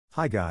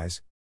Hi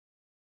guys.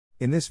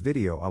 In this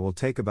video I will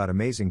take about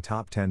amazing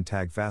top 10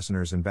 tag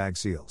fasteners and bag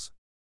seals.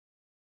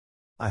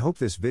 I hope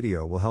this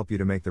video will help you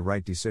to make the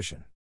right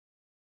decision.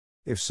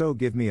 If so,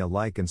 give me a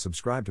like and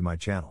subscribe to my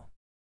channel.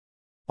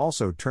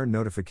 Also turn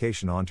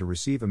notification on to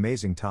receive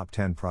amazing top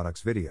 10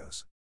 products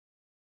videos.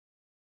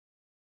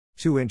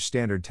 2-inch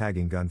Standard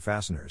Tagging Gun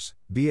Fasteners,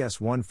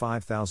 BS1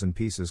 5000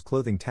 pieces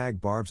clothing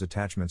tag barbs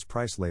attachments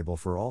price label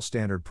for all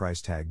standard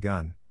price tag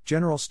gun.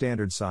 General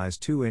standard size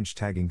 2-inch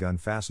tagging gun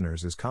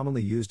fasteners is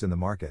commonly used in the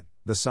market,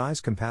 the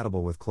size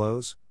compatible with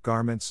clothes,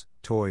 garments,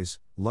 toys,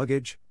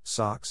 luggage,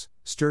 socks,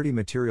 sturdy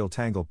material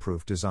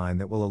tangle-proof design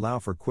that will allow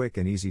for quick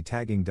and easy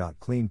tagging.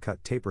 Clean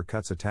cut taper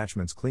cuts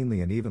attachments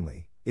cleanly and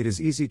evenly, it is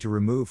easy to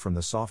remove from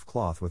the soft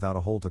cloth without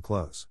a hole to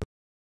close.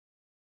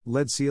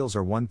 Leadseals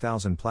are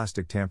 1000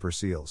 plastic tamper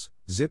seals,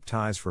 zip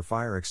ties for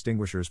fire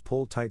extinguishers,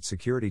 pull tight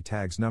security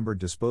tags, numbered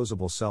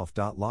disposable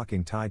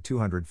self-locking tie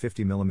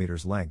 250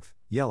 mm length,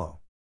 yellow.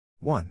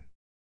 1.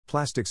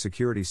 Plastic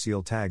security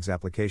seal tags,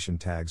 application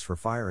tags for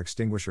fire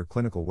extinguisher,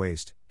 clinical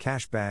waste,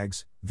 cash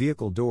bags,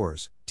 vehicle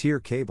doors,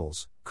 tier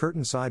cables,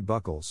 curtain side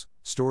buckles,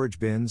 storage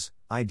bins,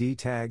 ID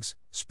tags,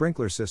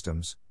 sprinkler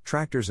systems,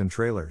 tractors and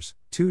trailers.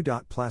 2.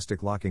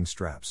 Plastic locking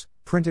straps,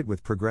 printed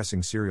with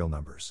progressing serial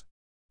numbers.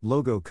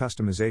 Logo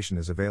customization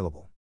is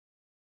available.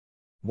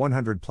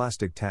 100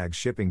 plastic tags,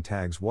 shipping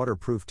tags,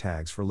 waterproof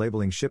tags for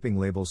labeling, shipping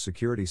labels,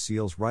 security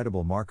seals,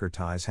 writable marker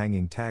ties,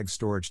 hanging tags,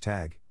 storage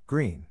tag,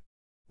 green.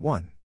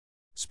 1.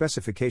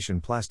 Specification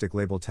plastic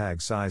label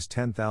tag, size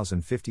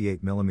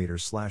 10,058 mm /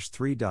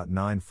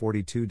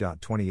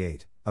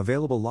 3.942.28,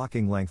 available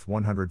locking length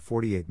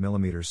 148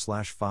 mm /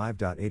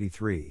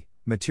 5.83,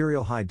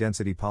 material high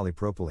density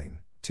polypropylene.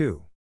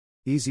 2.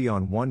 Easy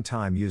on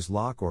one-time use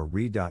lock or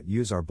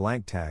use. Our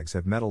blank tags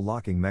have metal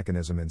locking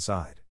mechanism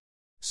inside.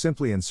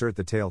 Simply insert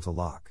the tail to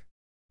lock.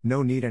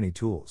 No need any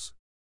tools.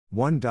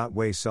 1.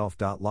 Way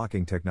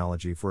self-locking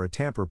technology for a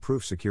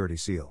tamper-proof security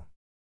seal.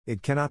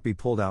 It cannot be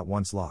pulled out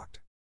once locked.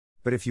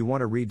 But if you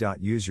want to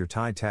use your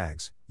tie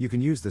tags, you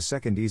can use the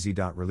second easy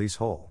release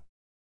hole.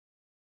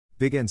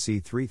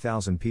 Bignc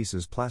 3000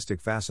 pieces plastic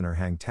fastener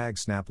hang tag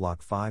snap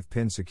lock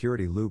 5-pin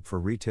security loop for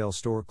retail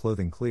store.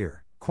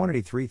 ClothingClear,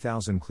 quantity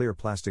 3000 clear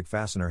plastic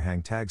fastener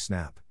hang tag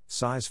snap,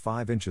 size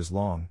 5 inches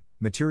long,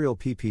 material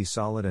PP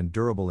solid and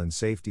durable in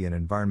safety and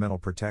environmental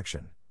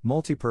protection.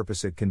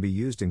 Multi-purpose, it can be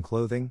used in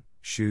clothing,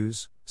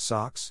 shoes,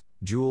 socks,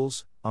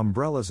 jewels,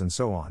 umbrellas and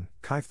so on.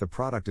 If the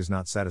product is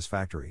not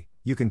satisfactory,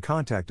 you can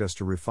contact us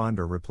to refund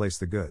or replace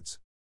the goods.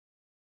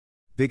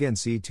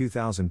 Bignc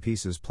 2000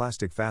 pieces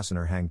plastic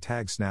fastener hang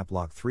tag snap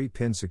lock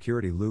 3-pin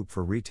security loop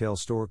for retail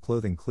store.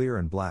 ClothingClear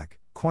and black,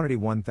 quantity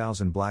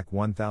 1000 black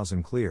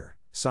 1000 clear,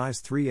 size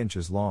 3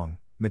 inches long,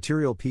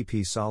 material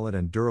PP solid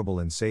and durable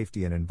in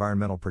safety and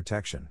environmental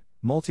protection.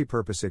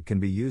 Multi-purpose, it can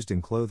be used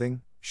in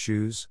clothing,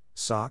 shoes,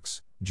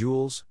 socks,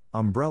 jewels,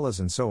 umbrellas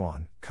and so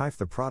on. If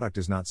the product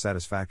is not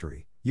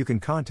satisfactory, you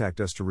can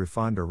contact us to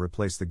refund or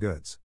replace the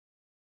goods.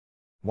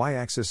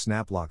 Y-axis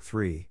snap lock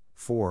 3,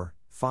 4,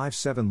 5,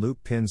 7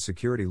 loop pin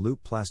security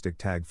loop plastic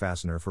tag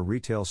fastener for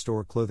retail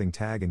store, clothing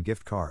tag and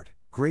gift card.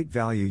 Great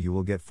value. You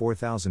will get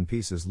 4000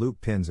 pieces loop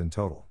pins in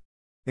total,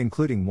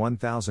 including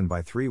 1000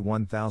 by 3,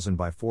 1000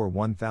 by 4,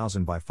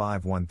 1000 by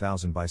 5,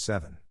 1000 by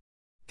 7.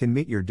 Can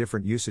meet your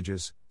different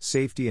usages.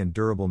 Safety and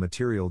durable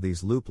material.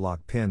 These loop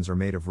lock pins are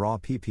made of raw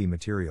PP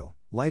material,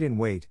 light in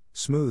weight,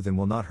 smooth and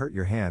will not hurt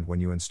your hand when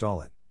you install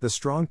it. The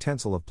strong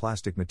tensile of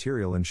plastic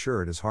material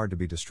ensure it is hard to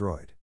be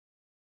destroyed.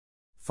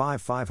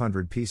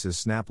 500 pieces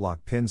snap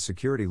lock pins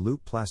security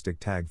loop plastic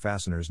tag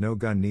fasteners, no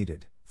gun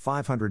needed.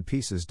 500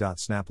 pieces.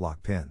 Snap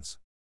lock pins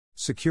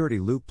security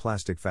loop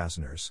plastic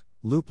fasteners,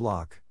 loop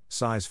lock,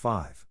 size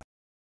 5.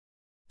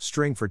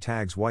 String for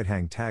tags, white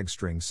hang tag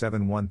string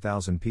 7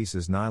 1000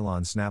 pieces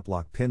nylon snap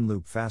lock pin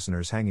loop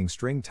fasteners, hanging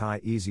string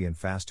tie, easy and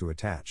fast to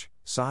attach.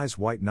 Size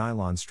white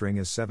nylon string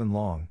is 7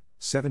 long,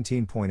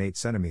 17.8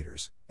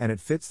 centimeters, and it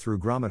fits through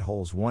grommet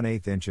holes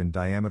 1/8 inch in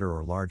diameter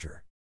or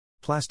larger.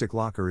 Plastic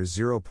locker is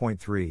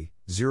 0.3,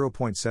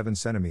 0.7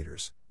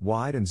 centimeters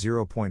wide and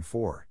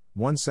 0.4,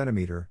 1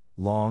 centimeter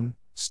long.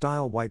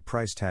 Style white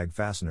price tag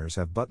fasteners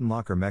have button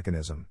locker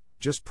mechanism,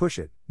 just push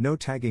it, no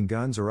tagging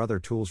guns or other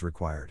tools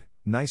required.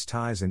 Nice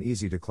ties and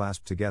easy to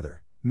clasp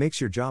together, makes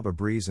your job a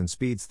breeze and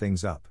speeds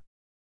things up.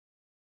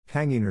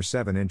 Tangyinrd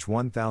 7-inch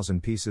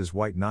 1000 pieces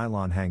white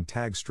nylon hang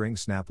tag string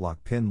snap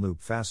lock pin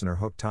loop fastener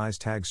hook ties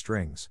tag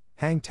strings.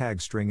 Hang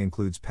tag string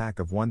includes pack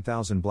of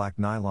 1000 black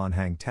nylon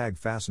hang tag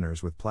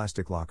fasteners with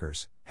plastic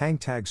lockers. Hang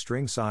tag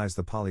string size,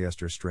 the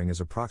polyester string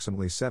is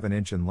approximately 7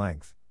 inch in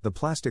length. The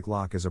plastic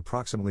lock is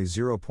approximately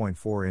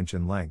 0.4 inch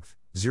in length,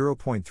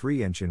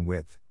 0.3 inch in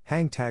width.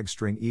 Hang tag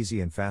string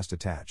easy and fast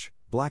attach.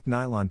 Black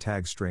nylon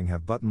tag string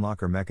have button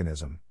locker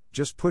mechanism,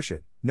 just push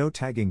it, no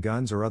tagging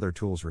guns or other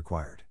tools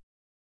required.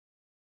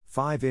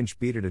 5-inch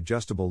beaded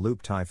adjustable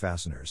loop tie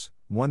fasteners,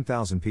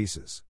 1000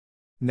 pieces.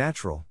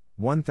 Natural,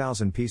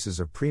 1000 pieces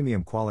of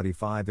premium quality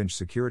 5-inch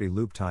security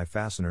loop tie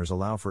fasteners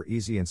allow for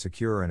easy and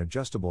secure and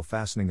adjustable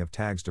fastening of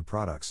tags to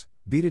products.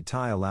 Beaded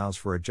tie allows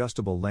for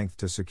adjustable length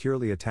to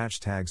securely attach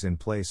tags in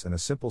place and a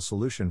simple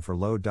solution for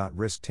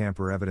low-risk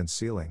tamper evidence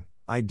sealing,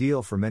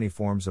 ideal for many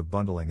forms of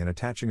bundling and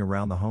attaching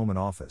around the home and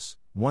office.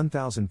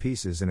 1,000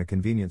 pieces in a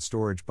convenient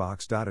storage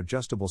box.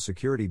 Adjustable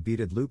security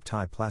beaded loop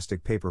tie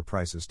plastic paper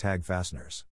prices tag fasteners.